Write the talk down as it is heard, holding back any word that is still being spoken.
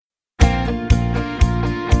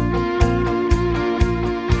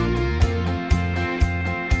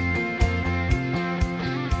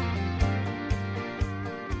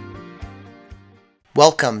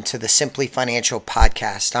Welcome to the Simply Financial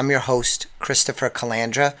Podcast. I'm your host, Christopher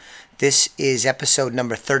Calandra. This is episode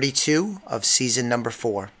number 32 of season number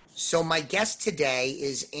 4. So my guest today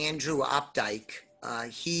is Andrew Opdyke.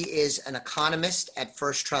 He is an economist at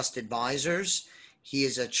First Trust Advisors. He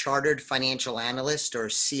is a chartered financial analyst, or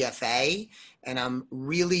CFA, and I'm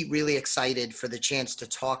really excited for the chance to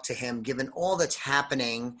talk to him given all that's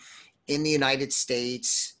happening in the United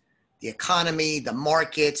States, the economy, the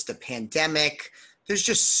markets, the pandemic. There's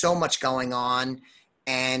just so much going on,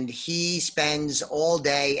 and he spends all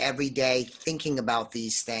day, every day thinking about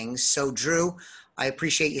these things. So, Drew, I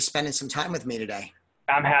appreciate you spending some time with me today.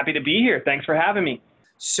 I'm happy to be here. Thanks for having me.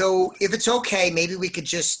 So, if it's okay, maybe we could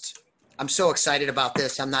I'm so excited about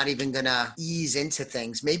this, I'm not even going to ease into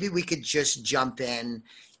things. Maybe we could just jump in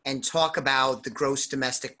and talk about the gross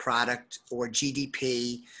domestic product, or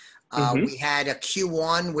GDP. We had a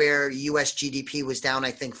Q1 where U.S. GDP was down,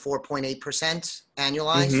 I think, 4.8%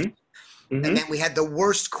 annualized. And then we had the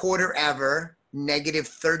worst quarter ever, negative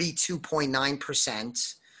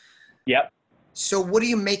 32.9%. Yep. So what do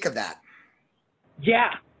you make of that?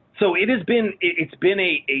 Yeah. So it's been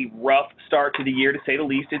a rough start to the year, to say the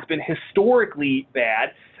least. It's been historically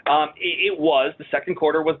bad. The second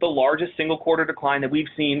quarter was the largest single quarter decline that we've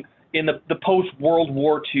seen in the post-World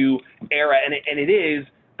War II era. And it is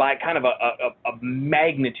by kind of a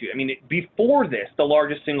magnitude. I mean, before this, the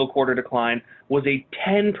largest single quarter decline was a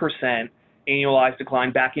 10% annualized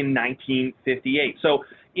decline back in 1958. So,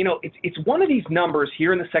 it's one of these numbers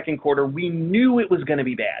here in the second quarter. We knew it was going to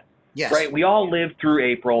be bad, yes, right? We all lived through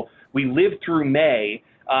April. We lived through May,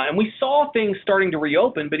 and we saw things starting to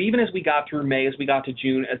reopen. But even as we got through May, as we got to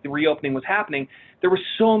June, as the reopening was happening, there were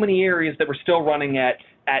so many areas that were still running at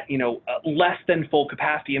less than full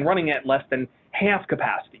capacity and running at less than half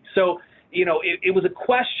capacity. So, it was a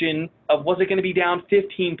question of, was it going to be down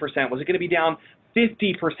 15%? Was it going to be down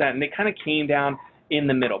 50%? And it kind of came down in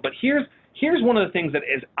the middle. But here's one of the things that,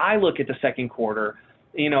 as I look at the second quarter,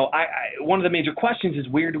 one of the major questions is,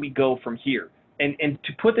 where do we go from here? And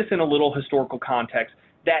to put this in a little historical context,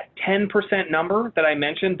 that 10% number that I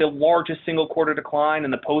mentioned, the largest single quarter decline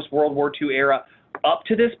in the post-World War II era up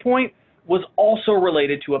to this point, was also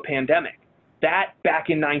related to a pandemic. That,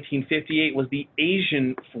 back in 1958, was the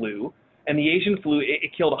Asian flu. And the Asian flu,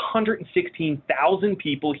 it killed 116,000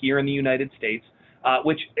 people here in the United States,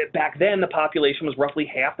 which back then the population was roughly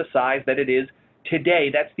half the size that it is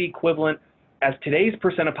today. That's the equivalent, as today's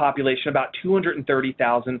percent of population, about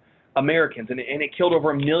 230,000 Americans. And it killed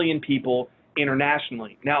over 1 million people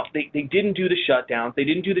internationally. Now, they didn't do the shutdowns. They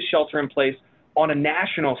didn't do the shelter in place on a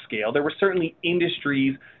national scale. There were certainly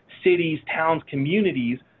industries, cities, towns,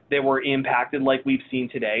 communities that were impacted like we've seen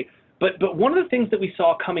today. But one of the things that we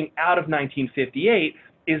saw coming out of 1958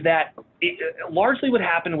 is that largely what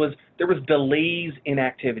happened was there was delays in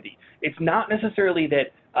activity. It's not necessarily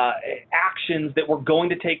that actions that were going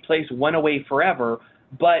to take place went away forever,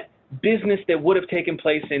 but business that would have taken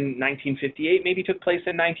place in 1958 maybe took place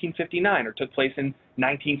in 1959 or took place in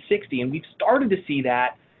 1960. And we've started to see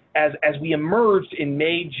that as we emerged in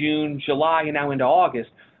May, June, July, and now into August.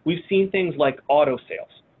 We've seen things like auto sales.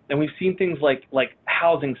 And we've seen things like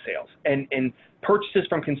housing sales and purchases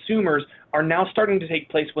from consumers are now starting to take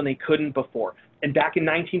place when they couldn't before. And back in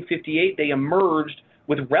 1958, they emerged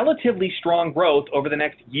with relatively strong growth over the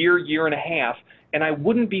next year and a half. And I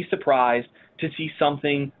wouldn't be surprised to see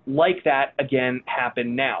something like that again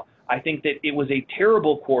happen now. I think that it was a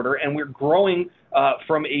terrible quarter, and we're growing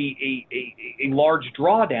from a large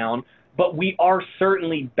drawdown, but we are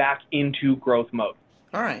certainly back into growth mode.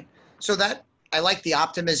 All right. So I like the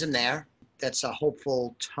optimism there. That's a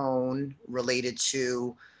hopeful tone related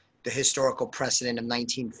to the historical precedent of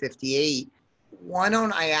 1958.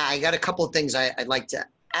 I got a couple of things I'd like to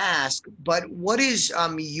ask, but what is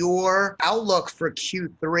your outlook for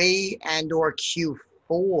Q3 and or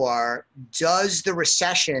Q4? Does the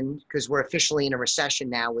recession, because we're officially in a recession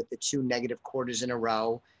now with the 2 negative quarters in a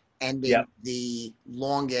row, and the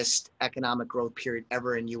longest economic growth period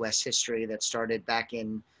ever in U.S. history that started back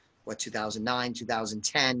in 2009,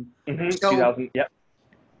 2010. 2000, yep.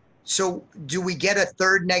 So do we get a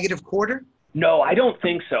third negative quarter? No, I don't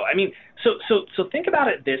think so. I mean, so think about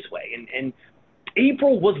it this way. And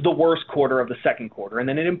April was the worst quarter of the second quarter, and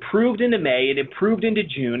then it improved into May, it improved into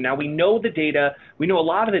June. Now we know the data, we know a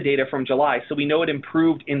lot of the data from July, so we know it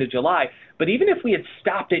improved into July. But even if we had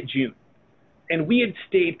stopped at June and we had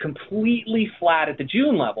stayed completely flat at the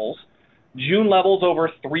June levels over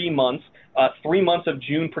 3 months, 3 months of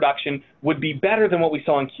June production would be better than what we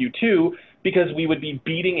saw in Q2, because we would be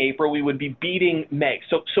beating April, we would be beating May.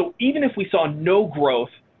 So even if we saw no growth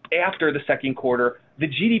after the second quarter, the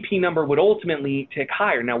GDP number would ultimately tick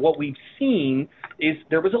higher. Now, what we've seen is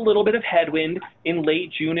there was a little bit of headwind in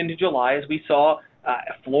late June into July as we saw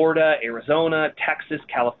Florida, Arizona, Texas,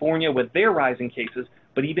 California with their rising cases.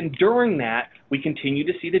 But even during that, we continue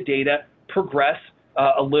to see the data progress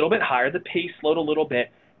a little bit higher. The pace slowed a little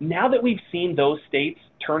bit. Now that we've seen those states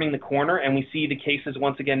turning the corner and we see the cases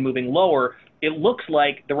once again moving lower, it looks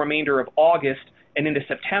like the remainder of August and into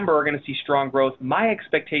September are going to see strong growth. My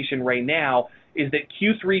expectation right now is that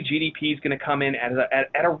Q3 GDP is going to come in at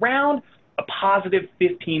around a positive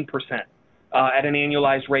 15% at an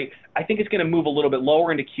annualized rate. I think it's going to move a little bit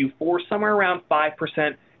lower into Q4, somewhere around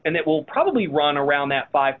 5%, and it will probably run around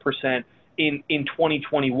that 5% in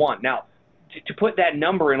 2021. Now, to put that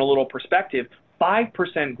number in a little perspective,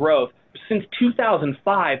 5% growth, since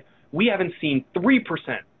 2005, we haven't seen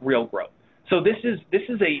 3% real growth. So this is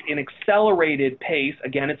an accelerated pace.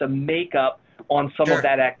 Again, it's a makeup on some of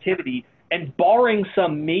that activity, and barring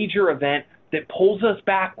some major event that pulls us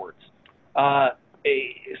backwards, and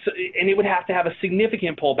it would have to have a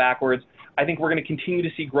significant pull backwards, I think we're going to continue to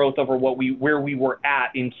see growth over where we were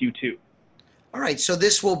at in Q2. All right, so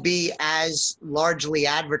this will be as largely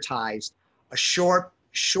advertised, a short,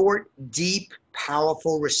 deep,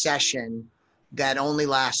 powerful recession that only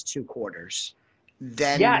lasts 2 quarters.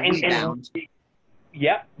 Then rebound.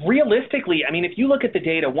 Realistically, I mean, if you look at the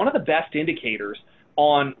data, one of the best indicators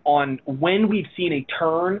on when we've seen a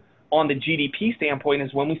turn on the GDP standpoint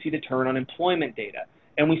is when we see the turn on employment data.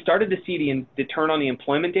 And we started to see the turn on the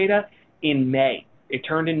employment data in May. It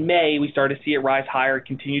turned in May. We started to see it rise higher. It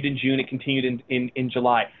continued in June. It continued in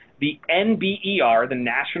July. The NBER, the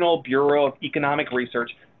National Bureau of Economic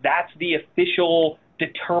Research, that's the official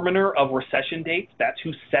determiner of recession dates. That's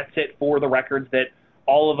who sets it for the records that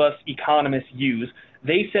all of us economists use.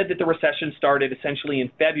 They said that the recession started essentially in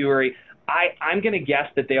February. I'm going to guess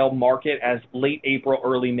that they'll mark it as late April,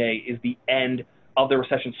 early May is the end of the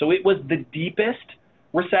recession. So it was the deepest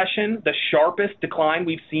recession, the sharpest decline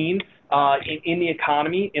we've seen in the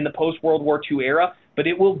economy in the post-World War II era, but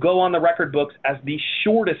it will go on the record books as the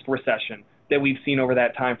shortest recession that we've seen over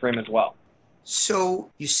that time frame as well. So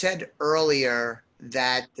you said earlier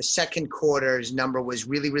that the second quarter's number was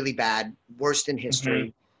really, really bad, worst in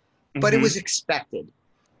history, but it was expected.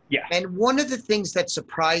 Yeah. And one of the things that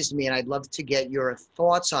surprised me, and I'd love to get your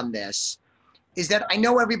thoughts on this, is that I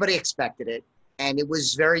know everybody expected it, and it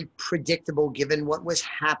was very predictable given what was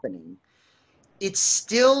happening. It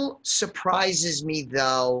still surprises me,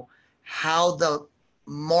 though, how the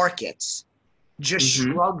markets just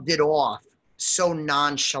shrugged it off so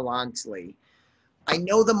nonchalantly. I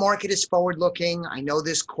know the market is forward-looking. I know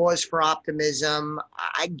there's cause for optimism.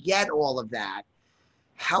 I get all of that.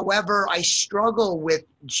 However, I struggle with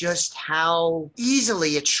just how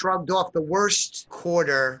easily it shrugged off the worst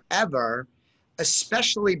quarter ever,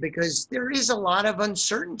 especially because there is a lot of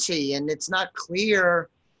uncertainty and it's not clear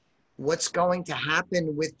what's going to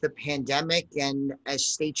happen with the pandemic. And as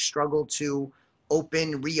states struggle to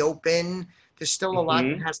reopen, there's still a lot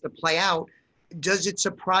that has to play out. Does it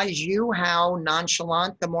surprise you how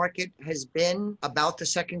nonchalant the market has been about the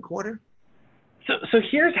second quarter? So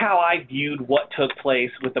here's how I viewed what took place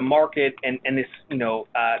with the market and this,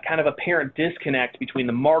 kind of apparent disconnect between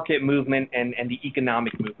the market movement and the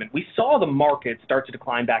economic movement. We saw the market start to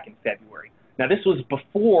decline back in February. Now, this was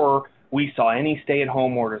before we saw any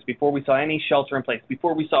stay-at-home orders, before we saw any shelter in place,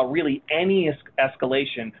 before we saw really any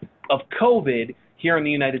escalation of COVID here in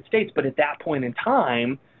the United States. But at that point in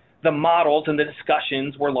time, the models and the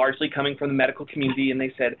discussions were largely coming from the medical community, and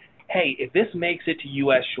they said, hey, if this makes it to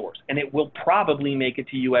U.S. shores, and it will probably make it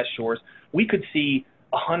to U.S. shores, we could see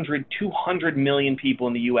 100, 200 million people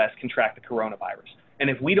in the U.S. contract the coronavirus. And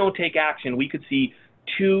if we don't take action, we could see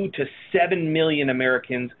 2 to 7 million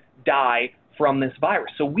Americans die from this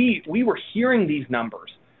virus. So we were hearing these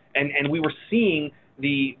numbers, and we were seeing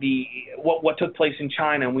what took place in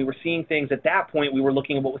China, and we were seeing things at that point. We were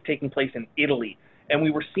looking at what was taking place in Italy, and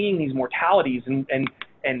we were seeing these mortalities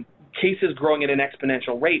and cases growing at an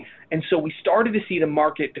exponential rate. And so we started to see the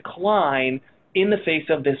market decline in the face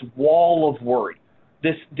of this wall of worry,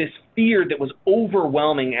 this fear that was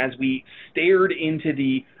overwhelming as we stared into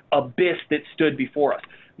the abyss that stood before us.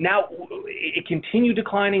 Now, it continued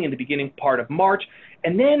declining in the beginning part of March.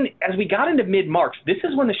 And then as we got into mid-March, this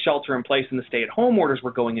is when the shelter in place and the stay-at-home orders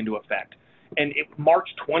were going into effect. And March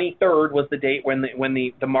 23rd was the date when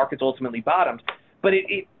the markets ultimately bottomed. But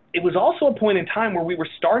it was also a point in time where we were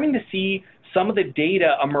starting to see some of the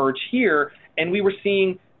data emerge here, and we were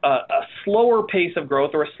seeing a slower pace of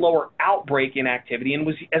growth or a slower outbreak in activity. And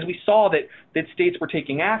as we saw that states were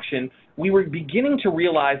taking action, we were beginning to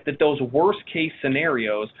realize that those worst case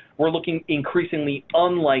scenarios were looking increasingly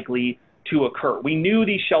unlikely to occur. We knew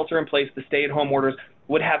these shelter in place, the stay-at-home orders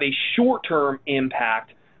would have a short-term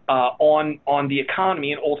impact on the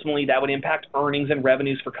economy, and ultimately that would impact earnings and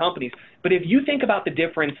revenues for companies. But if you think about the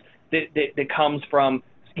difference that comes from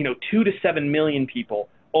 2 to 7 million people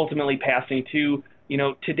ultimately passing to,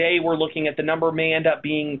 today we're looking at the number may end up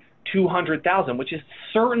being 200,000, which is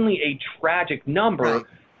certainly a tragic number, right.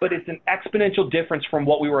 But it's an exponential difference from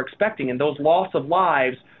what we were expecting. And those loss of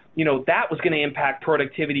lives, that was going to impact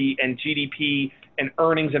productivity and GDP and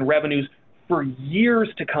earnings and revenues for years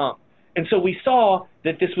to come. And so we saw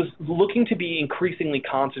that this was looking to be increasingly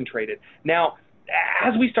concentrated. Now,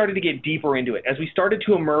 as we started to get deeper into it, as we started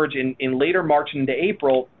to emerge in later March and into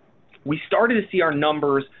April, we started to see our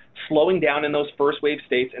numbers slowing down in those first wave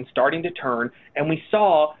states and starting to turn. And we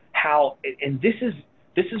saw how, and this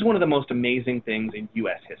is one of the most amazing things in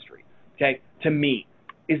U.S. history, okay, to me,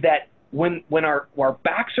 is that when our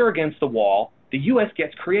backs are against the wall, the U.S.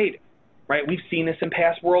 gets creative, right? We've seen this in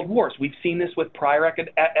past world wars. We've seen this with prior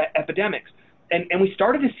epidemics. And we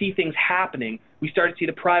started to see things happening. We started to see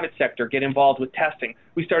the private sector get involved with testing.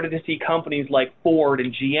 We started to see companies like Ford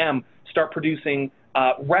and GM start producing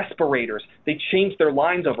respirators. They changed their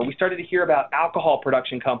lines over. We started to hear about alcohol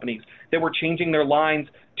production companies that were changing their lines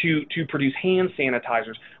to produce hand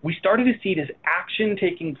sanitizers. We started to see this action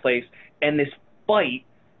taking place and this fight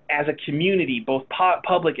as a community, both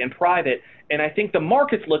public and private. And I think the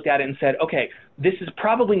markets looked at it and said, okay, this is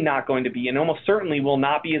probably not going to be, and almost certainly will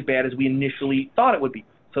not be as bad as we initially thought it would be.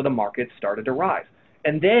 So the markets started to rise.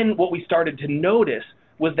 And then what we started to notice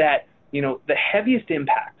was that, the heaviest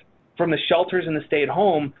impact from the shelters and the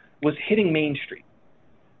stay-at-home was hitting Main Street.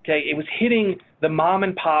 Okay, it was hitting the mom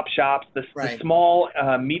and pop shops, the small,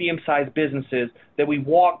 medium-sized businesses that we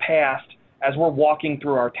walk past as we're walking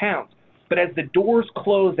through our towns. But as the doors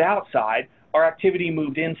closed outside, our activity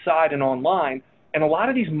moved inside and online, and a lot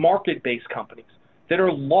of these market-based companies that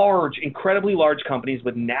are large, incredibly large companies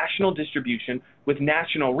with national distribution, with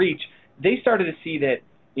national reach, they started to see that,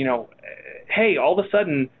 hey, all of a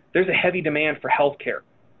sudden there's a heavy demand for healthcare.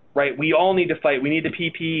 Right? We all need to fight. We need the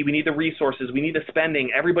PPE. We need the resources. We need the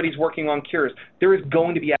spending. Everybody's working on cures. There is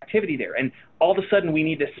going to be activity there. And all of a sudden, we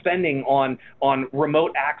need the spending on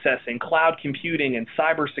remote access and cloud computing and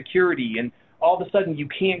cybersecurity. And all of a sudden, you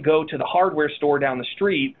can't go to the hardware store down the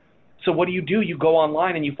street. So what do? You go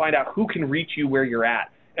online and you find out who can reach you where you're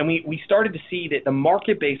at. And we started to see that the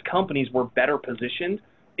market-based companies were better positioned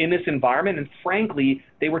in this environment. And frankly,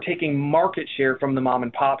 they were taking market share from the mom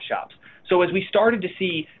and pop shops. So as we started to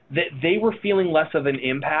see that they were feeling less of an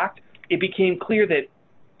impact, it became clear that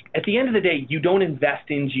at the end of the day, you don't invest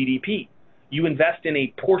in GDP. You invest in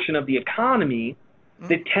a portion of the economy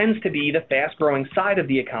that tends to be the fast-growing side of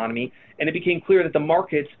the economy. And it became clear that the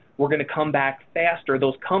markets were going to come back faster.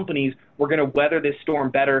 Those companies were going to weather this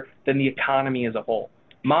storm better than the economy as a whole.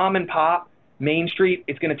 Mom and pop, Main Street,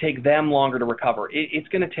 it's going to take them longer to recover. It's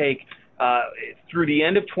going to take through the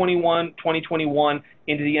end of 2021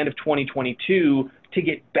 into the end of 2022 to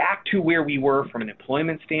get back to where we were from an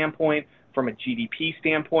employment standpoint, from a GDP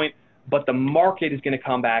standpoint, but the market is going to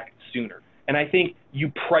come back sooner. And I think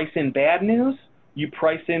you price in bad news, you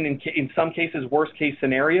price in some cases worst case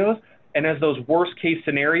scenarios, and as those worst case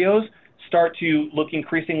scenarios start to look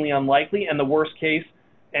increasingly unlikely and the worst case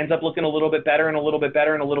ends up looking a little bit better and a little bit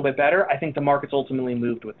better and a little bit better, I think the markets ultimately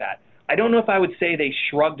moved with that. I don't know if I would say they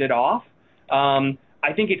shrugged it off.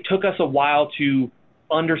 I think it took us a while to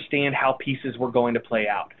understand how pieces were going to play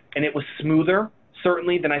out. And it was smoother,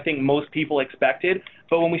 certainly, than I think most people expected.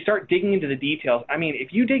 But when we start digging into the details, I mean,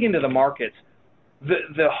 if you dig into the markets,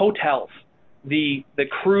 the hotels, the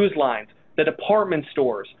cruise lines, the department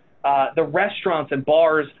stores, the restaurants and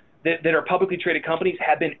bars that are publicly traded companies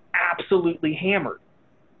have been absolutely hammered.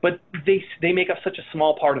 But they make up such a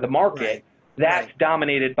small part of the market that's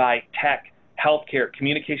dominated by tech, healthcare,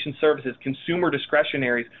 communication services, consumer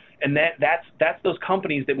discretionaries, and that's those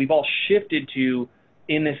companies that we've all shifted to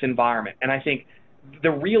in this environment. And I think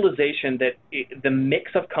the realization that the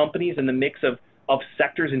mix of companies and the mix of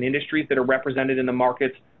sectors and industries that are represented in the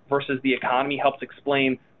markets versus the economy helps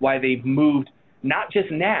explain why they've moved, not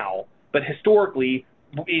just now, but historically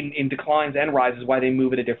in declines and rises, why they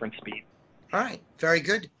move at a different speed. All right, very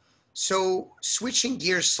good. So switching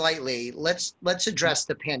gears slightly, let's address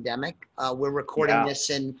the pandemic. We're recording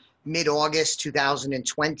this in mid-August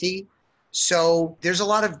 2020. So there's a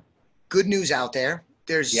lot of good news out there.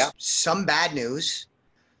 There's some bad news.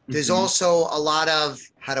 There's also a lot of,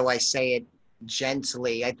 how do I say it,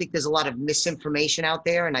 gently. I think there's a lot of misinformation out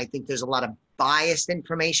there, and I think there's a lot of biased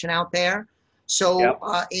information out there. So,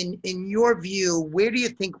 Yep. in your view, where do you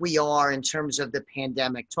think we are in terms of the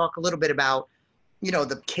pandemic? Talk a little bit about,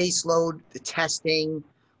 the caseload, the testing,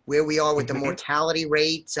 where we are with the Mhm. mortality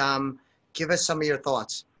rates. Give us some of your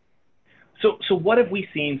thoughts. So what have we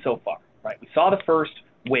seen so far? Right, we saw the first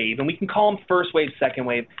wave, and we can call them first wave, second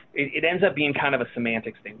wave. It ends up being kind of a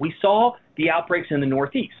semantics thing. We saw the outbreaks in the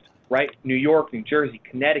Northeast, right? New York, New Jersey,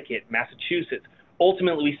 Connecticut, Massachusetts.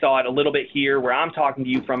 Ultimately, we saw it a little bit here, where I'm talking to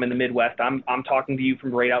you from in the Midwest. I'm talking to you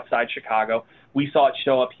from right outside Chicago. We saw it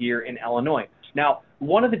show up here in Illinois. Now,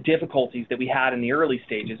 one of the difficulties that we had in the early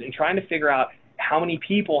stages in trying to figure out how many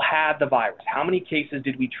people had the virus, how many cases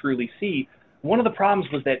did we truly see, one of the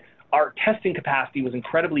problems was that our testing capacity was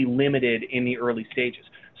incredibly limited in the early stages.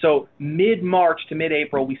 So mid-March to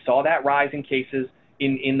mid-April, we saw that rise in cases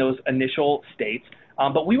in those initial states,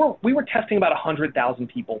 but we were testing about 100,000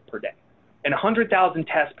 people per day, and 100,000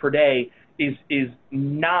 tests per day is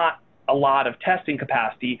not a lot of testing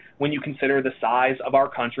capacity when you consider the size of our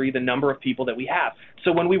country, the number of people that we have.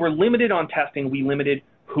 So when we were limited on testing, we limited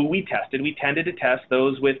who we tested. We tended to test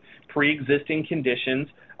those with pre-existing conditions,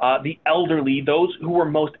 the elderly, those who were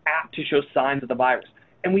most apt to show signs of the virus.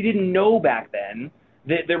 And we didn't know back then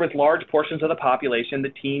that there was large portions of the population, the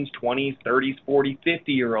teens, 20s, 30s, 40,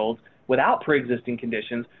 50-year-olds, without pre-existing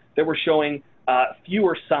conditions that were showing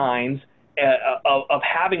fewer signs of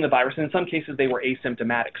having the virus, and in some cases they were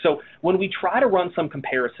asymptomatic. So when we try to run some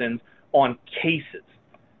comparisons on cases,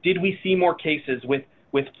 did we see more cases with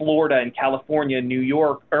Florida and California, New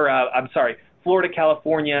York, or Florida,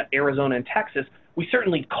 California, Arizona, and Texas? We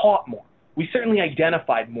certainly caught more. We certainly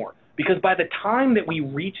identified more, because by the time that we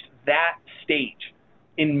reached that stage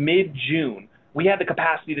in mid-June, we had the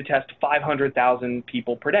capacity to test 500,000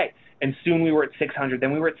 people per day. And soon we were at 600,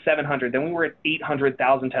 then we were at 700, then we were at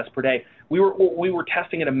 800,000 tests per day. We were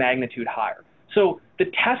testing at a magnitude higher. So the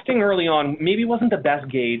testing early on maybe wasn't the best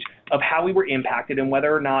gauge of how we were impacted and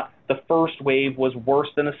whether or not the first wave was worse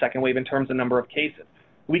than the second wave in terms of number of cases.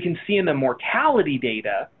 We can see in the mortality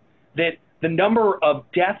data that the number of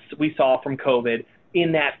deaths we saw from COVID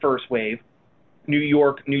in that first wave, New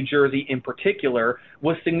York, New Jersey in particular,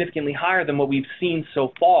 was significantly higher than what we've seen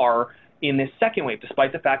so far in this second wave,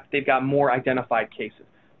 despite the fact that they've got more identified cases.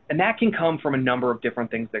 And that can come from a number of different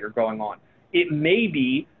things that are going on. It may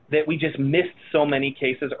be that we just missed so many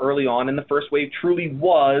cases early on, and the first wave truly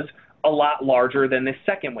was a lot larger than this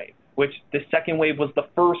second wave, which the second wave was the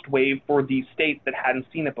first wave for these states that hadn't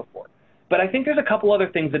seen it before. But I think there's a couple other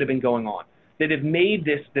things that have been going on that have made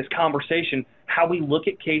this conversation, how we look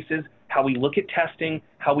at cases, how we look at testing,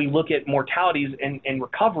 how we look at mortalities and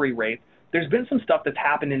recovery rates. There's been some stuff that's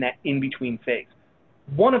happened in that in-between phase.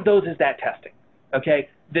 One of those is that testing, okay?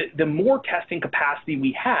 The more testing capacity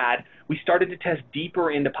we had, we started to test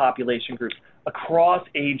deeper into population groups, across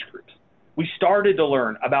age groups. We started to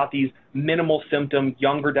learn about these minimal symptom,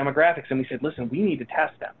 younger demographics, and we said, listen, we need to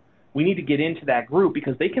test them. We need to get into that group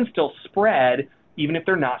because they can still spread even if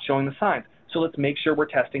they're not showing the signs. So let's make sure we're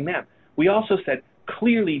testing them. We also said,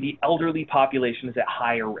 clearly the elderly population is at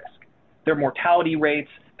higher risk. Their mortality rates,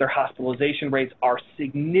 their hospitalization rates are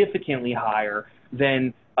significantly higher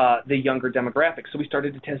than the younger demographics. So we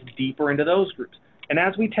started to test deeper into those groups. And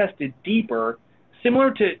as we tested deeper,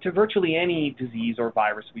 similar to virtually any disease or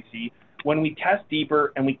virus we see, when we test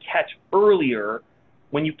deeper and we catch earlier,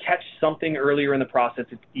 when you catch something earlier in the process,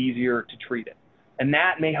 it's easier to treat it. And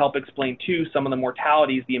that may help explain, too, some of the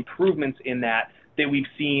mortalities, the improvements in that we've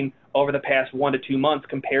seen over the past 1 to 2 months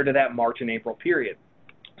compared to that March and April period.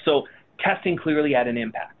 So testing clearly had an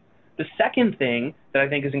impact. The second thing that I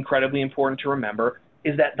think is incredibly important to remember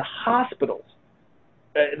is that the hospitals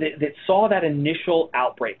that saw that initial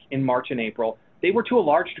outbreak in March and April, they were to a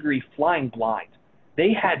large degree flying blind.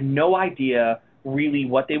 They had no idea really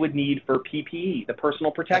what they would need for PPE, the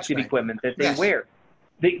personal protective equipment that they wear.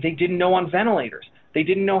 They didn't know on ventilators. They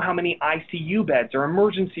didn't know how many ICU beds or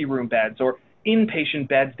emergency room beds or inpatient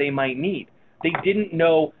beds they might need. They didn't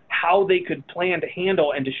know how they could plan to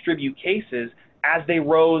handle and distribute cases as they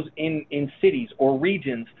rose in cities or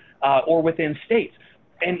regions or within states.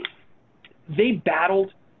 And they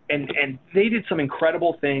battled and they did some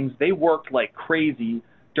incredible things. They worked like crazy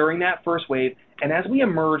during that first wave. And as we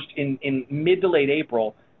emerged in mid to late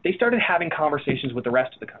April, they started having conversations with the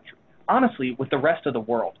rest of the country, honestly, with the rest of the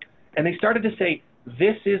world. And they started to say,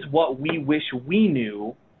 this is what we wish we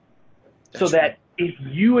knew, so that if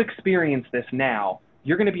you experience this now,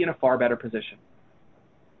 you're going to be in a far better position.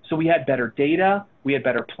 So we had better data, we had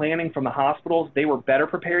better planning from the hospitals, they were better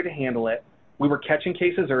prepared to handle it, we were catching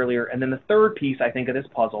cases earlier, and then the third piece, I think, of this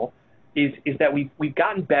puzzle is that we've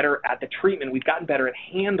gotten better at the treatment. We've gotten better at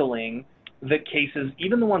handling the cases,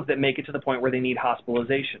 even the ones that make it to the point where they need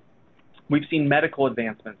hospitalization. We've seen medical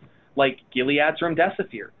advancements like Gilead's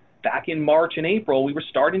remdesivir. Back in March and April, we were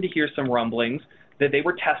starting to hear some rumblings that they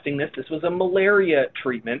were testing this. This was a malaria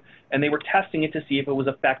treatment, and they were testing it to see if it was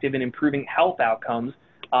effective in improving health outcomes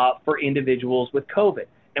for individuals with COVID.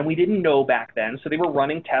 And we didn't know back then, so they were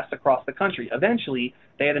running tests across the country. Eventually,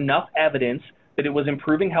 they had enough evidence that it was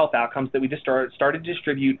improving health outcomes that we just started to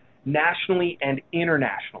distribute nationally and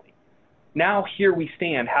internationally. Now here we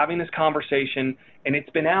stand having this conversation, and it's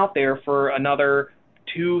been out there for another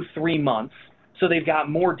 2-3 months. So they've got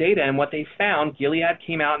more data, and what they found, Gilead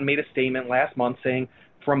came out and made a statement last month saying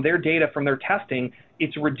from their data, from their testing,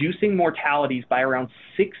 it's reducing mortalities by around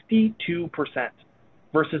 62%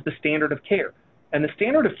 versus the standard of care. And the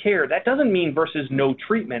standard of care, that doesn't mean versus no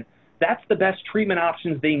treatment. That's the best treatment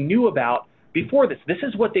options they knew about before this. This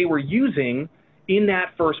is what they were using in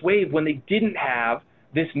that first wave when they didn't have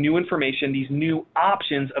this new information, these new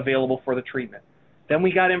options available for the treatment. Then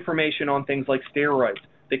we got information on things like steroids.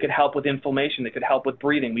 They could help with inflammation. They could help with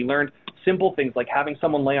breathing. We learned simple things like having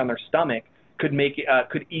someone lay on their stomach could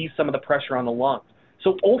ease some of the pressure on the lungs.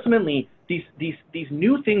 So ultimately, these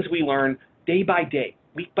new things we learn day by day,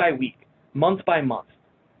 week by week, month by month,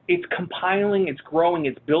 it's compiling, it's growing,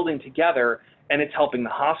 it's building together, and it's helping the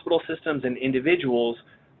hospital systems and individuals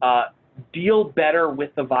deal better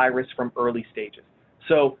with the virus from early stages.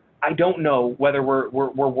 So I don't know whether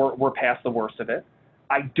we're past the worst of it.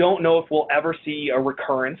 I don't know if we'll ever see a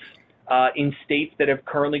recurrence in states that have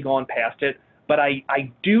currently gone past it, but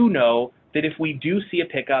I do know that if we do see a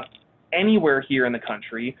pickup anywhere here in the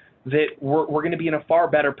country, that we're going to be in a far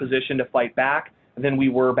better position to fight back than we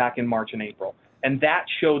were back in March and April. And that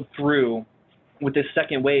showed through with this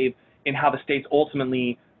second wave in how the states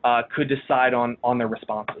ultimately could decide on their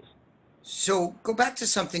responses. So go back to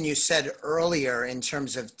something you said earlier in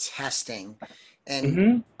terms of testing.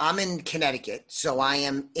 And I'm in Connecticut, so I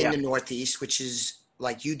am in the Northeast, which is,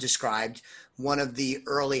 like you described, one of the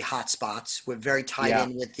early hotspots. We're very tied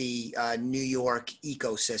in with the New York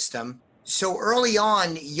ecosystem. So early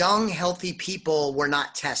on, young, healthy people were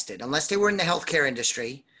not tested. Unless they were in the healthcare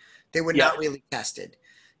industry, they were not really tested.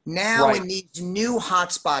 Now in these new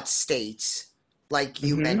hotspot states, like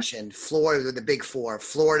you mentioned, Florida, the big four,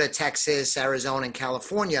 Florida, Texas, Arizona, and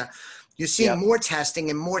California, you're seeing more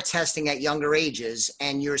testing at younger ages,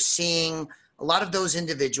 and you're seeing a lot of those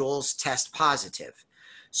individuals test positive.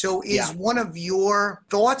 So is one of your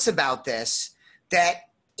thoughts about this that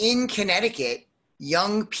in Connecticut,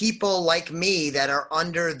 young people like me that are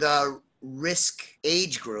under the risk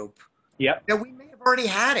age group, that we may have already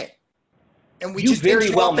had it, and we just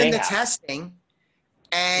didn't show up in the testing,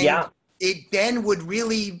 and it then would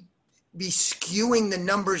really be skewing the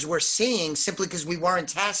numbers we're seeing simply because we weren't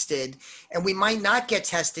tested, and we might not get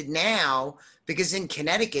tested now because in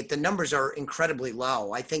Connecticut, the numbers are incredibly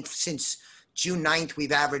low. I think since June 9th,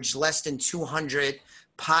 we've averaged less than 200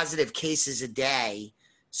 positive cases a day.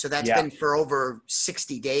 So that's been for over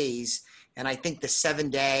 60 days. And I think the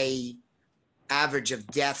 7-day average of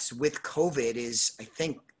deaths with COVID is, I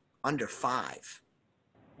think, under 5.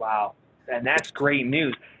 Wow. And that's great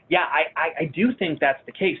news. Yeah, I do think that's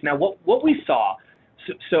the case. Now, what we saw,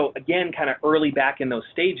 so again, kind of early back in those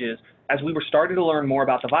stages, as we were starting to learn more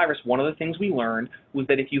about the virus, one of the things we learned was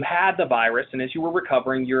that if you had the virus and as you were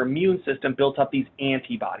recovering, your immune system built up these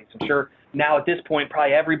antibodies. I'm sure now at this point,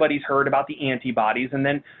 probably everybody's heard about the antibodies, and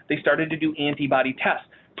then they started to do antibody tests.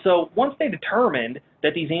 So once they determined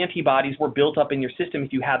that these antibodies were built up in your system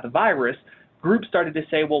if you had the virus, groups started to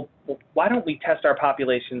say, well, why don't we test our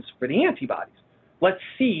populations for the antibodies? Let's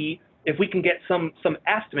see if we can get some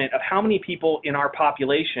estimate of how many people in our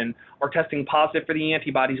population are testing positive for the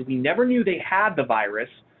antibodies. We never knew they had the virus,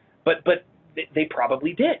 but they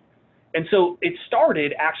probably did. And so it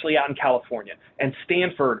started actually out in California, and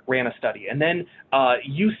Stanford ran a study, and then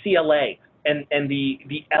UCLA and the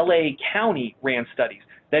LA County ran studies.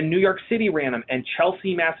 Then New York City ran them, and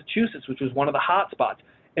Chelsea, Massachusetts, which was one of the hot spots.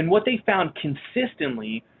 And what they found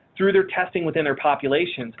consistently through their testing within their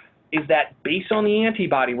populations is that based on the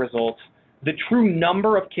antibody results, the true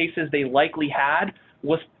number of cases they likely had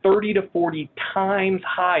was 30 to 40 times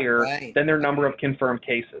higher than their number of confirmed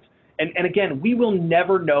cases. And again, we will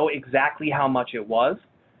never know exactly how much it was.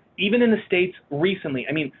 Even in the states recently,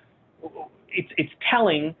 I mean, it's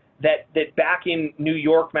telling that back in New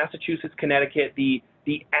York, Massachusetts, Connecticut, the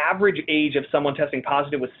average age of someone testing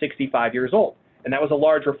positive was 65 years old. And that was a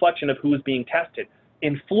large reflection of who was being tested.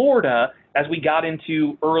 In Florida, as we got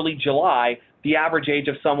into early July, the average age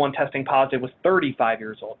of someone testing positive was 35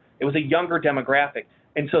 years old. It was a younger demographic.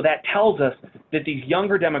 And so that tells us that these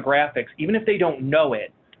younger demographics, even if they don't know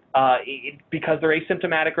it, because they're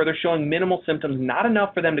asymptomatic or they're showing minimal symptoms, not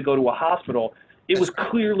enough for them to go to a hospital, it was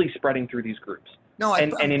clearly spreading through these groups. No,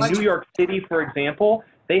 and in New York City, for example,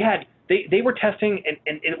 they were testing, and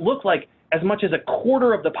it looked like as much as a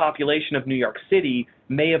quarter of the population of New York City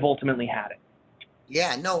may have ultimately had it.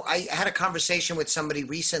 Yeah, no, I had a conversation with somebody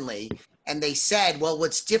recently, and they said, well,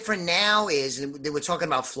 what's different now is, and they were talking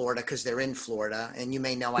about Florida because they're in Florida, and you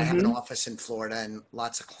may know I have an office in Florida and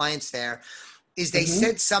lots of clients there, is they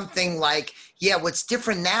said something like, yeah, what's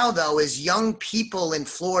different now, though, is young people in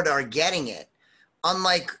Florida are getting it,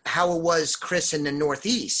 unlike how it was, Chris, in the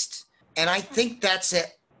Northeast. And I think that's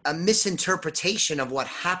a misinterpretation of what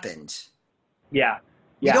happened. Yeah.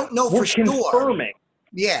 We don't know for sure. Confirming.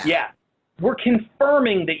 Yeah. Yeah. We're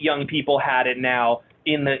confirming that young people had it now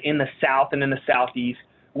in the South and in the Southeast.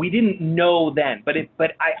 We didn't know then, but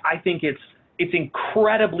I think it's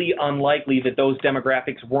incredibly unlikely that those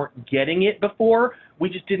demographics weren't getting it before. We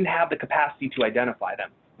just didn't have the capacity to identify them.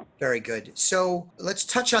 Very good. So let's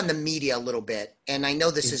touch on the media a little bit. And I know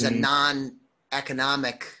this is a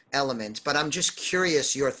non-economic element, but I'm just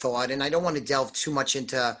curious your thought, and I don't want to delve too much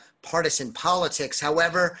into partisan politics.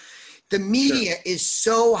 However, the media is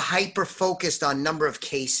so hyper-focused on number of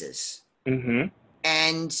cases,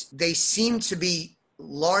 and they seem to be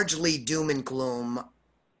largely doom and gloom.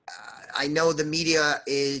 I know the media,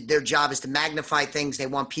 their job is to magnify things. They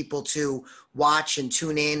want people to watch and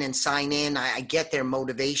tune in and sign in. I get their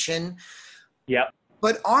motivation. Yeah.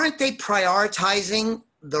 But aren't they prioritizing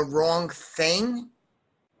the wrong thing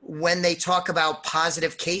when they talk about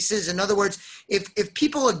positive cases? In other words, if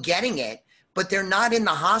people are getting it, but they're not in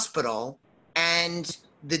the hospital and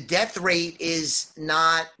the death rate is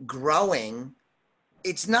not growing,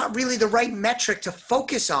 it's not really the right metric to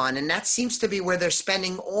focus on. And that seems to be where they're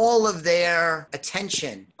spending all of their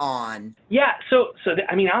attention on. Yeah.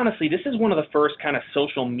 I mean, honestly, this is one of the first kind of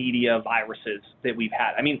social media viruses that we've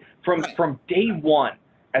had. I mean, from day one,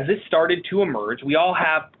 as it started to emerge, we all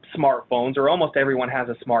have smartphones, or almost everyone has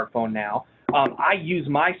a smartphone now. I use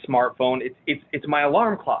my smartphone. It's my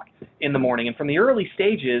alarm clock in the morning. And from the early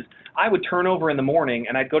stages, I would turn over in the morning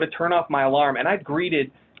and I'd go to turn off my alarm, and I'd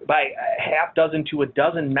greeted by a half dozen to a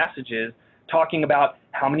dozen messages talking about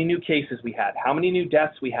how many new cases we had, how many new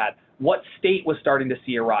deaths we had, what state was starting to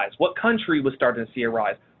see a rise, what country was starting to see a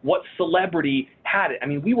rise, what celebrity had it. I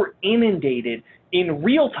mean, we were inundated in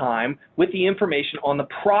real time with the information on the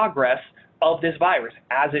progress of this virus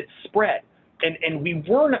as it spread. And we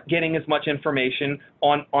weren't getting as much information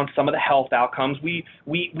on some of the health outcomes. We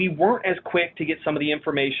weren't as quick to get some of the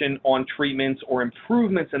information on treatments or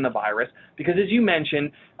improvements in the virus because, as you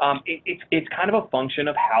mentioned, it's kind of a function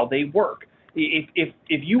of how they work. If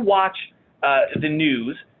you watch the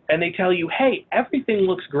news and they tell you, hey, everything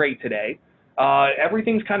looks great today,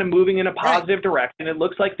 everything's kind of moving in a positive direction, it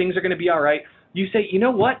looks like things are going to be all right, you say, you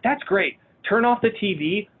know what, that's great. Turn off the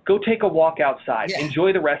TV, go take a walk outside,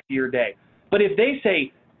 enjoy the rest of your day. But if they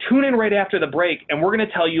say, tune in right after the break, and we're going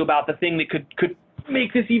to tell you about the thing that could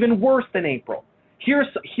make this even worse than April.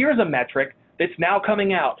 Here's a metric that's now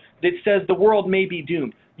coming out that says the world may be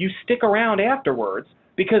doomed. You stick around afterwards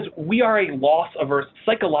because we are a loss-averse,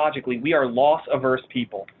 psychologically, we are loss-averse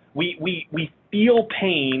people. We feel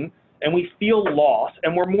pain and we feel loss,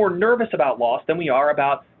 and we're more nervous about loss than we are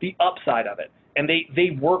about the upside of it. And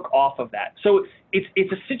they work off of that. So it's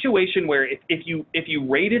a situation where if you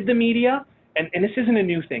rated the media, and this isn't a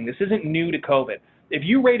new thing, this isn't new to COVID. If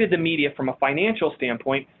you rated the media from a financial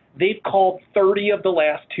standpoint, they've called 30 of the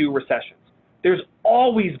last 2 recessions. There's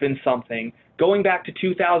always been something going back to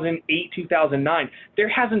 2008, 2009. There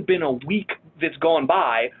hasn't been a week that's gone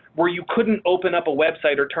by where you couldn't open up a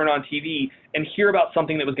website or turn on TV and hear about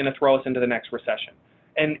something that was going to throw us into the next recession.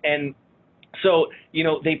 And so, you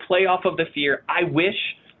know, they play off of the fear. I wish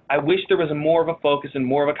there was more of a focus and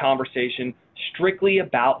more of a conversation strictly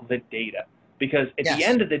about the data, because at the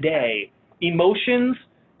end of the day, emotions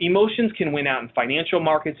can win out in financial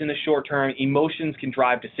markets in the short term. Emotions can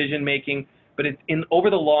drive decision making, but over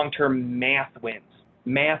the long term, math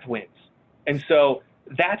wins. And so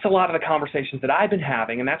that's a lot of the conversations that I've been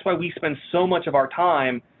having, and that's why we spend so much of our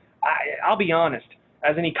time. I'll be honest,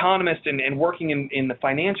 as an economist and working in the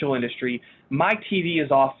financial industry, my TV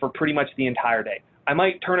is off for pretty much the entire day. I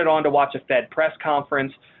might turn it on to watch a Fed press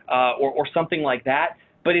conference or something like that.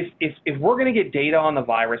 But if we're going to get data on the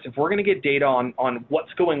virus, if we're going to get data on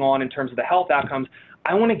what's going on in terms of the health outcomes,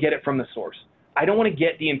 I want to get it from the source. I don't want to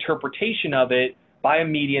get the interpretation of it by a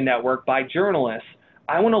media network, by journalists.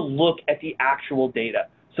 I want to look at the actual data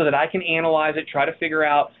so that I can analyze it, try to figure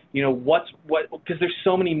out, you know, what, because there's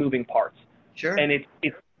so many moving parts. Sure. And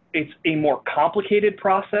it's a more complicated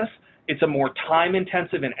process. It's a more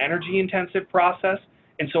time-intensive and energy-intensive process.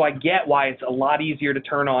 And so I get why it's a lot easier to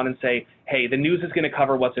turn on and say, hey, the news is going to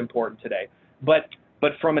cover what's important today. But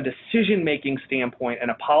from a decision-making standpoint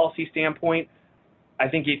and a policy standpoint, I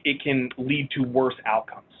think it can lead to worse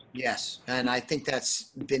outcomes. Yes, and I think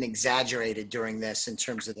that's been exaggerated during this in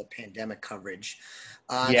terms of the pandemic coverage.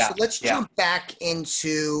 So let's jump back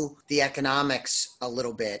into the economics a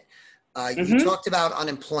little bit. You talked about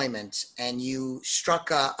unemployment, and you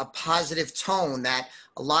struck a positive tone that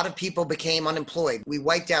a lot of people became unemployed. We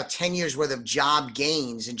wiped out 10 years worth of job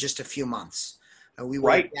gains in just a few months. We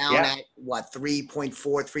were down at 3.4,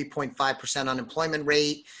 3.5% unemployment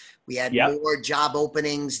rate. We had more job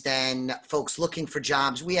openings than folks looking for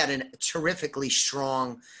jobs. We had a terrifically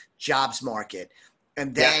strong jobs market.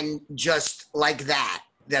 And then just like that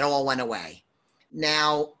all went away.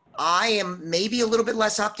 Now, I am maybe a little bit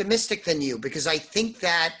less optimistic than you, because I think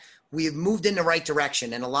that we've moved in the right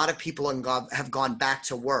direction and a lot of people have gone back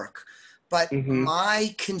to work. But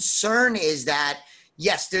my concern is that,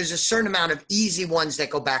 yes, there's a certain amount of easy ones that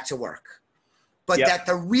go back to work. But that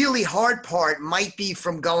the really hard part might be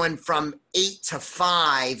from going from 8 to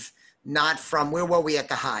 5, not from, where were we at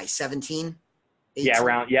the high? 17? 18, yeah,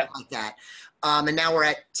 around, like that. And now we're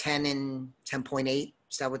at 10 and 10.8.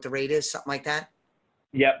 Is that what the rate is? Something like that?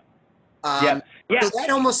 Yep. So that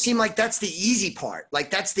almost seemed like that's the easy part. Like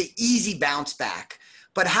that's the easy bounce back.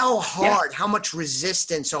 But how hard, how much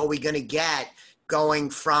resistance are we going to get going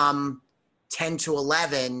from 10 to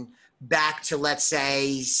 11 back to, let's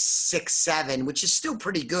say, 6, 7, which is still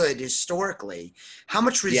pretty good historically? How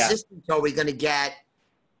much resistance are we going to get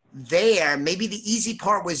there? Maybe the easy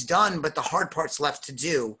part was done, but the hard part's left to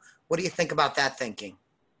do. What do you think about that thinking?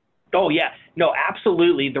 Oh, yeah. No,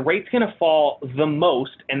 absolutely. The rate's going to fall the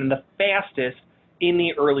most and the fastest in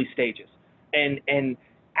the early stages. And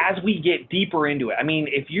as we get deeper into it, I mean,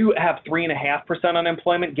 if you have 3.5%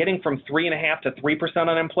 unemployment, getting from 3.5% to 3%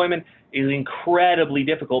 unemployment is incredibly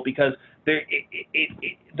difficult, because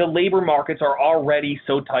the labor markets are already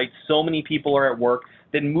so tight. So many people are at work.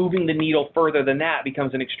 Then moving the needle further than that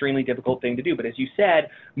becomes an extremely difficult thing to do. But as you said,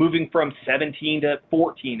 moving from 17 to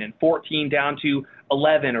 14 and 14 down to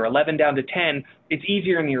 11 or 11 down to 10, it's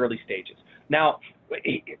easier in the early stages. Now,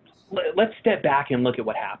 let's step back and look at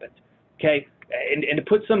what happened, okay? And to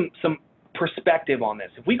put some perspective on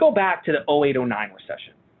this, if we go back to the 08-09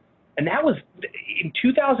 recession, and that was in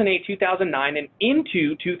 2008, 2009, and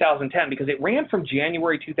into 2010, because it ran from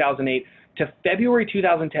January 2008 to February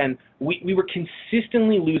 2010, we were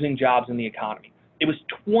consistently losing jobs in the economy. It was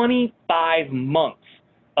 25 months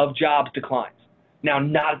of jobs declines. Now,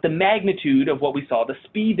 not at the magnitude of what we saw, the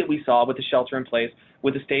speed that we saw with the shelter in place,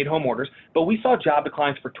 with the stay-at-home orders, but we saw job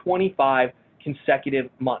declines for 25 consecutive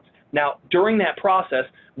months. Now, during that process,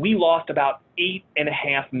 we lost about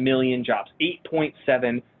 8.5 million jobs,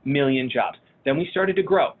 8.7 million jobs. Then we started to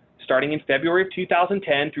grow. Starting in February of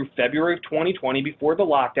 2010 through February of 2020, before the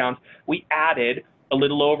lockdowns, we added a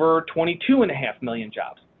little over 22.5 million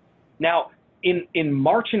jobs. Now, in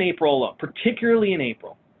March and April alone, particularly in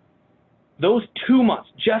April, those 2 months,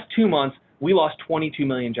 just 2 months, we lost 22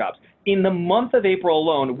 million jobs. In the month of April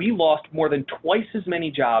alone, we lost more than twice as many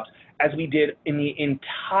jobs as we did in the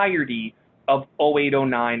entirety of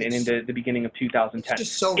 08-09 and into the beginning of 2010. It's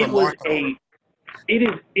just so remarkable.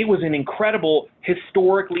 It was an incredible,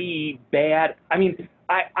 historically bad. I mean,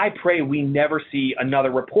 I pray we never see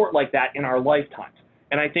another report like that in our lifetimes.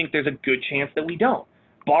 And I think there's a good chance that we don't.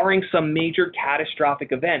 Barring some major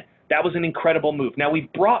catastrophic event, that was an incredible move. Now, we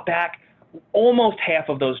brought back almost half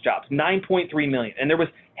of those jobs, 9.3 million. And there was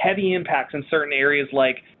heavy impacts in certain areas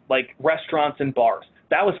like restaurants and bars.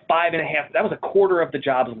 That was 5.5. That was a quarter of the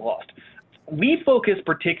jobs lost. We focus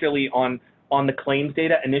particularly on the claims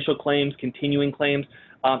data, initial claims, continuing claims,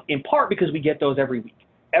 in part because we get those every week.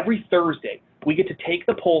 Every Thursday, we get to take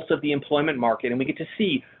the pulse of the employment market, and we get to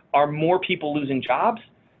see, are more people losing jobs?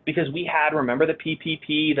 Because we had, remember the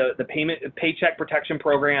PPP, the Paycheck Protection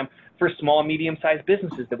Program for small and medium-sized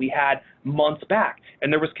businesses that we had months back.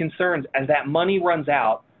 And there was concerns as that money runs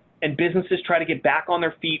out and businesses try to get back on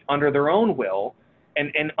their feet under their own will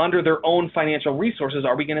and under their own financial resources,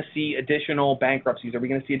 are we going to see additional bankruptcies? Are we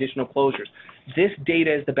going to see additional closures? This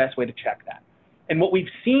data is the best way to check that. And what we've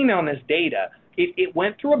seen on this data, it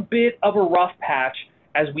went through a bit of a rough patch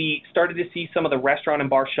as we started to see some of the restaurant and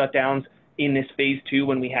bar shutdowns in this phase 2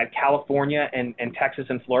 when we had California and Texas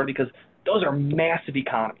and Florida, because those are massive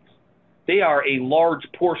economies. They are a large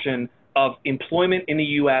portion of employment in the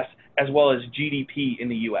U.S. as well as GDP in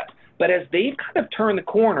the U.S. But as they've kind of turned the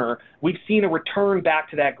corner, we've seen a return back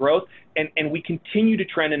to that growth. and we continue to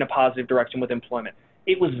trend in a positive direction with employment.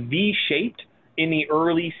 It was V-shaped in the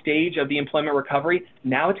early stage of the employment recovery.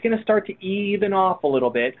 Now it's going to start to even off a little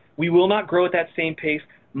bit. We will not grow at that same pace.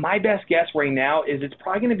 My best guess right now is it's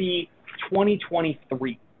probably going to be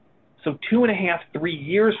 2023. So 2.5, 3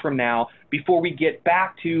 years from now before we get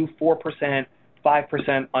back to 4%,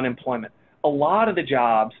 5% unemployment. A lot of the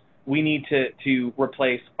jobs we need to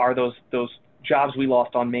replace are those jobs we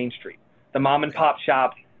lost on Main Street. The mom and pop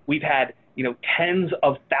shop, we've had tens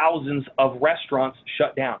of thousands of restaurants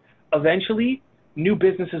shut down. Eventually, new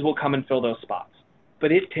businesses will come and fill those spots.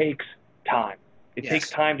 But it takes time. It takes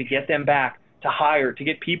time to get them back, to hire, to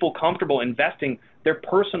get people comfortable investing their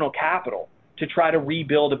personal capital to try to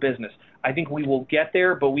rebuild a business. I think we will get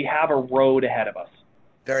there, but we have a road ahead of us.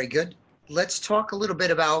 Very good. Let's talk a little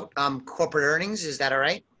bit about corporate earnings. Is that all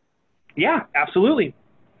right? Yeah, absolutely.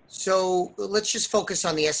 So let's just focus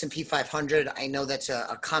on the S&P 500. I know that's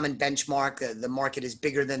a common benchmark. The market is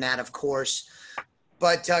bigger than that, of course.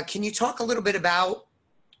 But can you talk a little bit about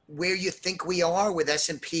where you think we are with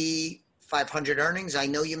S&P 500 earnings? I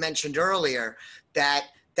know you mentioned earlier that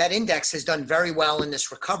index has done very well in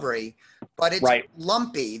this recovery, but it's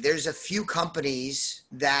lumpy. There's a few companies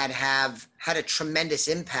that have had a tremendous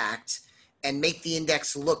impact and make the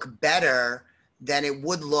index look better than it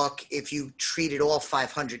would look if you treated all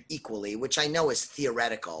 500 equally, which I know is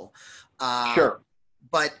theoretical. Sure.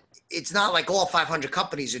 But it's not like all 500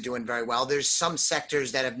 companies are doing very well. There's some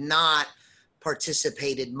sectors that have not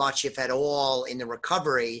participated much, if at all, in the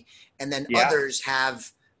recovery, and then others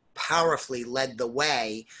have powerfully led the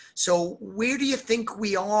way. So where do you think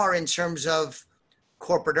we are in terms of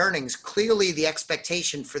corporate earnings? Clearly, the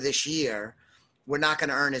expectation for this year, we're not going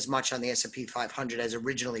to earn as much on the S&P 500 as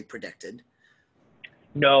originally predicted.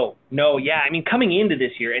 No. Yeah. I mean, coming into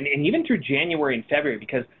this year and even through January and February,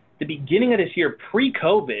 because the beginning of this year,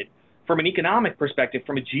 pre-COVID, from an economic perspective,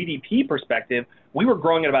 from a GDP perspective, we were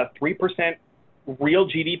growing at about a 3% real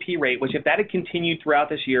GDP rate, which if that had continued throughout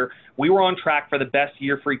this year, we were on track for the best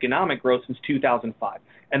year for economic growth since 2005.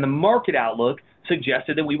 And the market outlook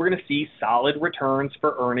suggested that we were going to see solid returns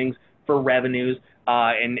for earnings, for revenues,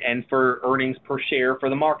 and for earnings per share for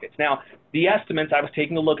the markets. Now, the estimates, I was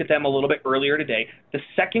taking a look at them a little bit earlier today. The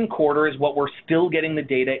second quarter is what we're still getting the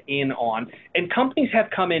data in on. And companies have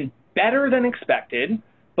come in better than expected,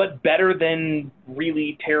 but better than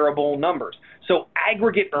really terrible numbers. So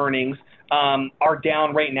aggregate earnings are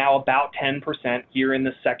down right now about 10% here in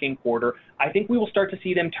the second quarter. I think we will start to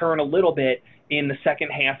see them turn a little bit in the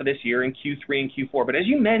second half of this year in Q3 and Q4. But as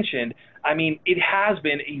you mentioned, I mean, it has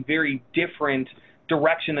been a very different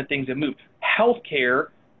direction that things have moved. Healthcare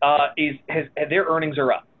their earnings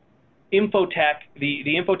are up. Infotech, the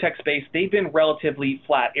infotech space, they've been relatively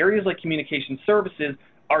flat. Areas like communication services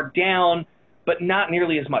are down, but not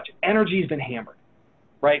nearly as much. Energy's been hammered,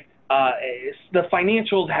 right? The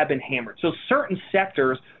financials have been hammered. So certain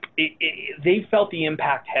sectors, they felt the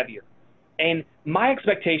impact heavier. And my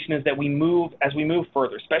expectation is that as we move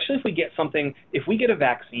further, especially if we get a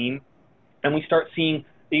vaccine and we start seeing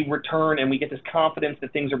a return and we get this confidence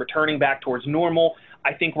that things are returning back towards normal,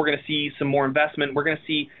 I think we're going to see some more investment. We're going to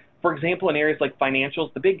see, for example, in areas like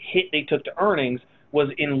financials, the big hit they took to earnings was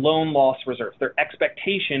in loan loss reserves, their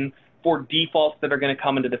expectation for defaults that are going to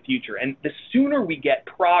come into the future. And the sooner we get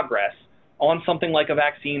progress on something like a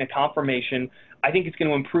vaccine, a confirmation, I think it's going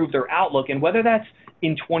to improve their outlook. And whether that's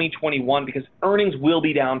in 2021, because earnings will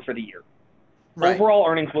be down for the year. Right. Overall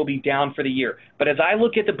earnings will be down for the year. But as I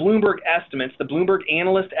look at the Bloomberg estimates, the Bloomberg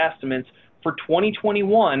analyst estimates for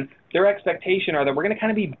 2021, their expectation are that we're going to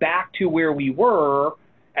kind of be back to where we were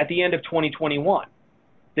at the end of 2021.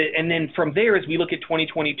 And then from there, as we look at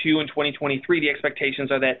 2022 and 2023, the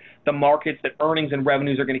expectations are that the markets, that earnings and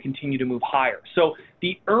revenues are going to continue to move higher. So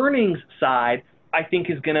the earnings side, I think,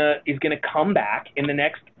 is going to come back in the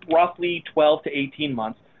next roughly 12 to 18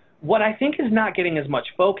 months. What I think is not getting as much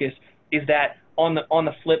focus is that on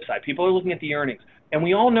the flip side, people are looking at the earnings, and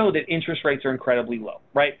we all know that interest rates are incredibly low,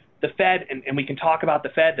 right? The Fed, and we can talk about the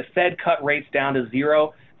Fed cut rates down to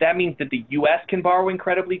zero. That means that the U.S. can borrow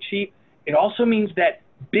incredibly cheap. It also means that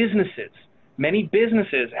many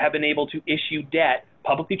businesses have been able to issue debt,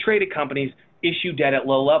 publicly traded companies issue debt at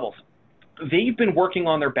low levels. They've been working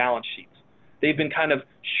on their balance sheets. They've been kind of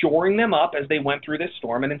shoring them up as they went through this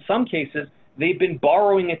storm. And in some cases, they've been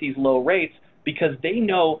borrowing at these low rates because they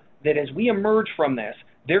know that as we emerge from this,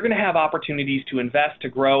 they're going to have opportunities to invest, to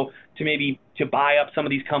grow, to buy up some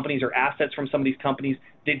of these companies or assets from some of these companies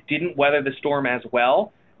that didn't weather the storm as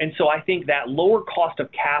well. And so I think that lower cost of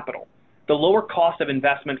capital, the lower cost of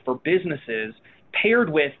investment for businesses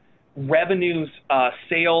paired with revenues,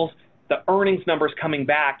 sales, the earnings numbers coming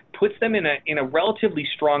back puts them in a relatively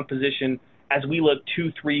strong position as we look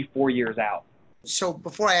 2, 3, 4 years out. So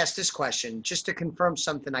before I ask this question, just to confirm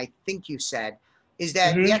something I think you said, is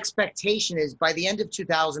that Mm-hmm. the expectation is by the end of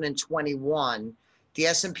 2021, the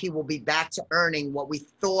S&P will be back to earning what we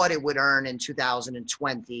thought it would earn in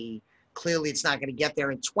 2020. Clearly, it's not going to get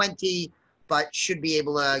there in 20, but should be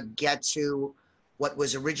able to get to what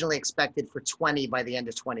was originally expected for 20 by the end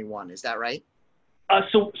of 21. Is that right?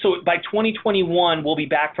 So by 2021, we'll be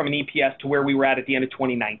back from an EPS to where we were at the end of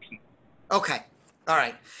 2019. Okay. All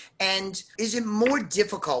right. And is it more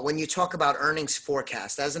difficult when you talk about earnings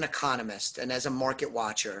forecast as an economist and as a market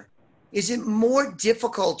watcher? Is it more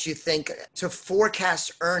difficult, you think, to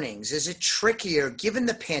forecast earnings? Is it trickier given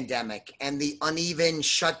the pandemic and the uneven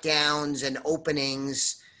shutdowns and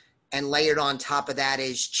openings, and layered on top of that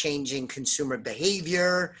is changing consumer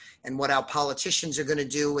behavior and what our politicians are going to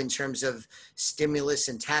do in terms of stimulus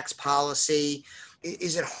and tax policy?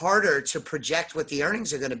 Is it harder to project what the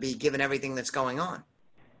earnings are going to be given everything that's going on?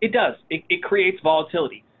 It does. It creates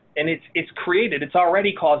volatility. And it's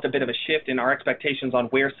already caused a bit of a shift in our expectations on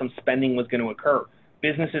where some spending was going to occur.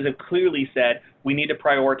 Businesses have clearly said we need to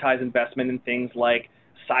prioritize investment in things like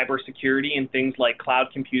cybersecurity and things like cloud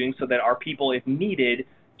computing so that our people, if needed,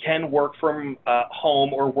 can work from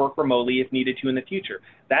home or work remotely if needed to in the future.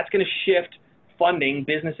 That's going to shift funding,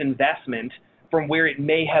 business investment, from where it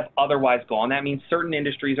may have otherwise gone. That means certain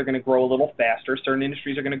industries are going to grow a little faster. Certain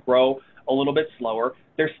industries are going to grow a little bit slower.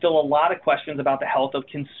 There's still a lot of questions about the health of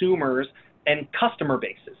consumers and customer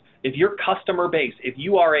bases. If your customer base, if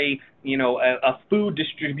you are a food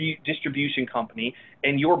distribution company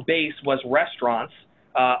and your base was restaurants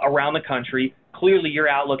around the country, clearly your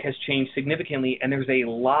outlook has changed significantly, and there's a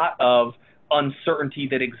lot of uncertainty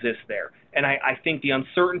that exists there. And I think the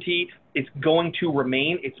uncertainty is going to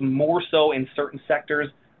remain. It's more so in certain sectors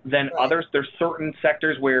than others. There's certain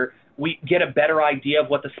sectors where we get a better idea of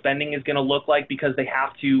what the spending is going to look like because they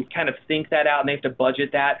have to kind of think that out and they have to budget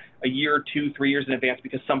that a year, 2, 3 years in advance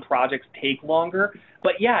because some projects take longer.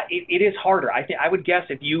 But yeah, it is harder. I would guess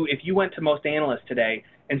if you went to most analysts today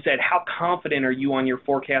and said, how confident are you on your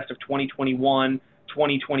forecast of 2021,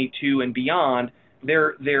 2022 and beyond,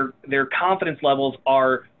 their confidence levels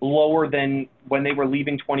are lower than when they were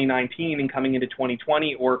leaving 2019 and coming into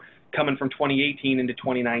 2020 or coming from 2018 into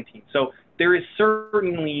 2019. So there is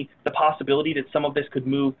certainly the possibility that some of this could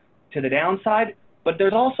move to the downside, but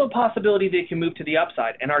there's also a possibility that it can move to the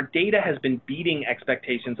upside. And our data has been beating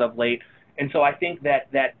expectations of late. And so I think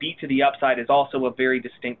that beat to the upside is also a very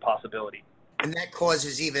distinct possibility. And that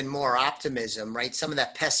causes even more optimism, right? Some of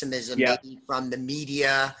that pessimism maybe from the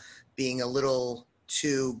media being a little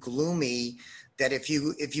too gloomy, that if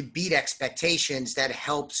you beat expectations, that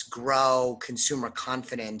helps grow consumer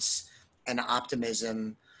confidence and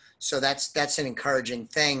optimism. So that's an encouraging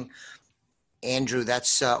thing. Andrew,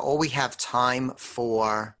 that's all we have time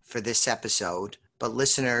for this episode. But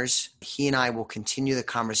listeners, he and I will continue the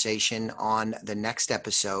conversation on the next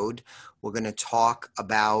episode. We're going to talk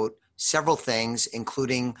about several things,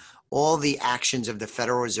 including all the actions of the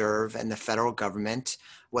Federal Reserve and the federal government,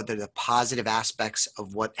 whether the positive aspects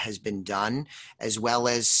of what has been done, as well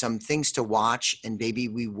as some things to watch and maybe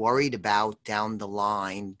we worried about down the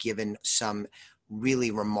line, given some really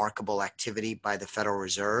remarkable activity by the Federal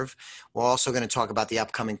Reserve. We're also going to talk about the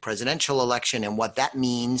upcoming presidential election and what that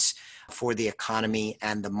means for the economy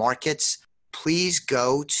and the markets. Please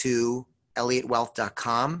go to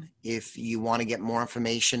ElliottWealth.com if you want to get more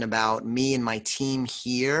information about me and my team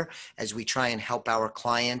here as we try and help our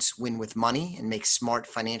clients win with money and make smart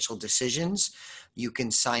financial decisions. You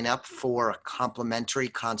can sign up for a complimentary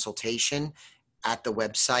consultation at the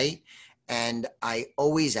website. And I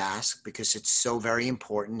always ask, because it's so very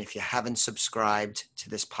important, if you haven't subscribed to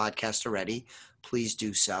this podcast already, please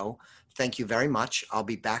do so. Thank you very much. I'll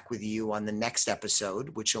be back with you on the next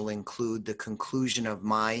episode, which will include the conclusion of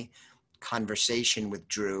my conversation with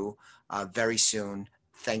Drew very soon.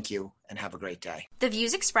 Thank you and have a great day. The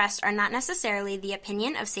views expressed are not necessarily the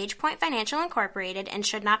opinion of SagePoint Financial Incorporated and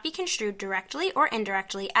should not be construed directly or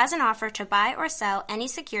indirectly as an offer to buy or sell any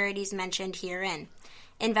securities mentioned herein.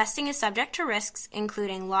 Investing is subject to risks,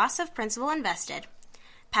 including loss of principal invested.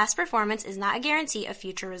 Past performance is not a guarantee of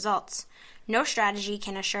future results. No strategy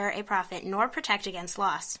can assure a profit nor protect against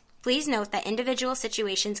loss. Please note that individual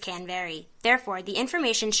situations can vary. Therefore, the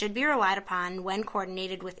information should be relied upon when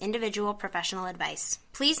coordinated with individual professional advice.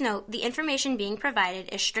 Please note, the information being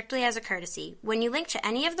provided is strictly as a courtesy. When you link to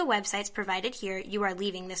any of the websites provided here, you are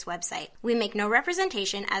leaving this website. We make no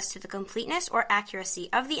representation as to the completeness or accuracy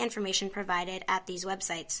of the information provided at these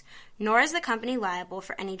websites, nor is the company liable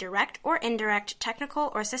for any direct or indirect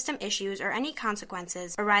technical or system issues or any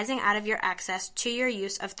consequences arising out of your access to your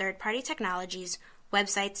use of third-party technologies,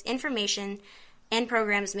 websites, information, and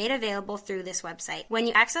programs made available through this website. When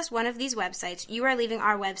you access one of these websites, you are leaving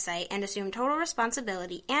our website and assume total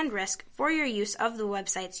responsibility and risk for your use of the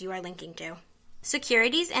websites you are linking to.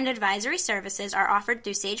 Securities and advisory services are offered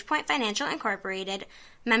through SagePoint Financial Incorporated,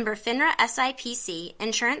 member FINRA SIPC.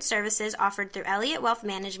 Insurance services offered through Elliott Wealth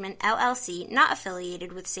Management, LLC, not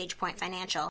affiliated with SagePoint Financial.